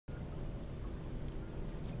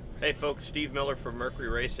Hey folks, Steve Miller from Mercury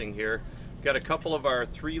Racing here. Got a couple of our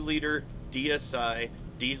 3-liter DSI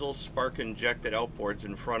diesel spark injected outboards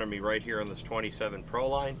in front of me right here on this 27 Pro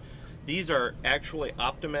line. These are actually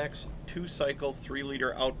Opti Max 2-cycle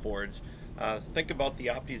 3-liter outboards. Think about the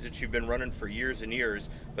Optis that you've been running for years and years,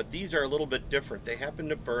 but these are a little bit different. They happen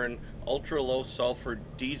to burn ultra low sulfur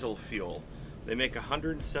diesel fuel. They make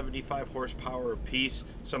 175 horsepower apiece,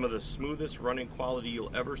 some of the smoothest running quality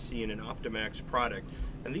you'll ever see in an Opti Max product.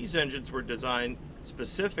 And these engines were designed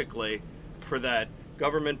specifically for that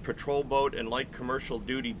government patrol boat and light commercial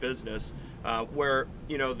duty business where,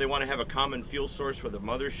 you know, they want to have a common fuel source with a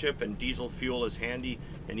mothership, and diesel fuel is handy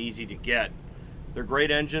and easy to get. They're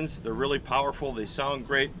great engines, they're really powerful, they sound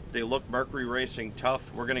great, they look Mercury Racing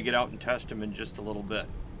tough. We're going to get out and test them in just a little bit.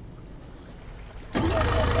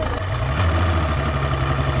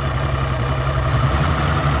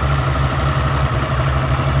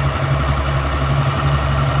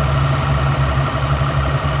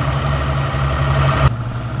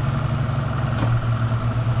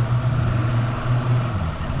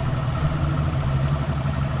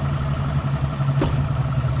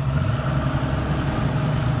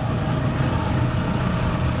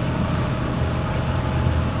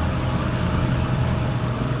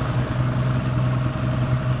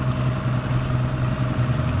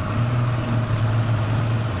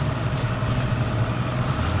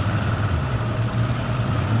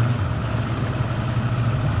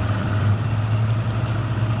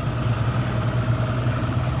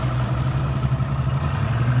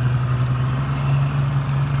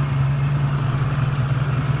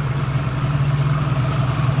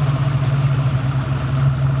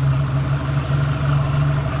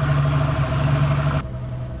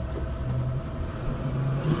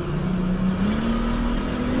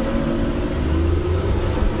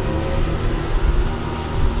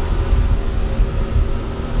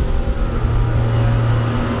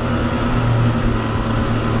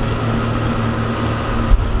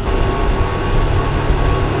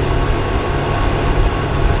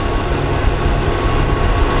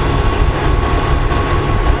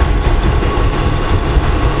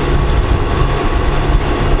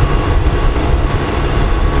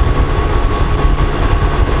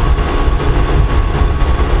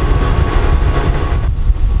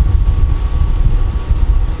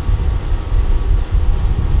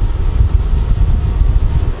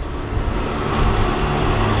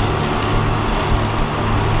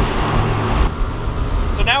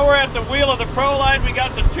 Now we're at the wheel of the Pro line. We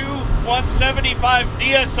got the two 175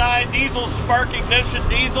 DSI diesel spark ignition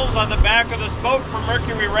diesels on the back of this boat from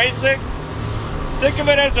Mercury Racing. Think of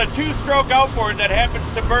it as a 2-stroke outboard that happens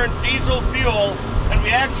to burn diesel fuel, and we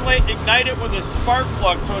actually ignite it with a spark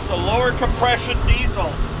plug, so it's a lower compression diesel.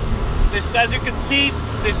 This, as you can see,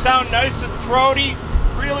 they sound nice and throaty,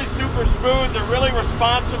 really super smooth. They're really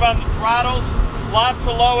responsive on the throttles, lots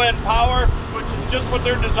of low-end power, which is just what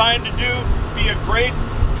they're designed to do. Be a great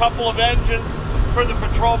couple of engines for the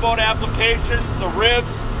patrol boat applications, the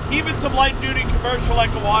ribs, even some light duty commercial like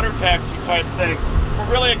a water taxi type thing.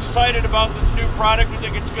 We're really excited about this new product. We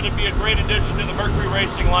think it's going to be a great addition to the Mercury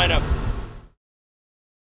Racing lineup.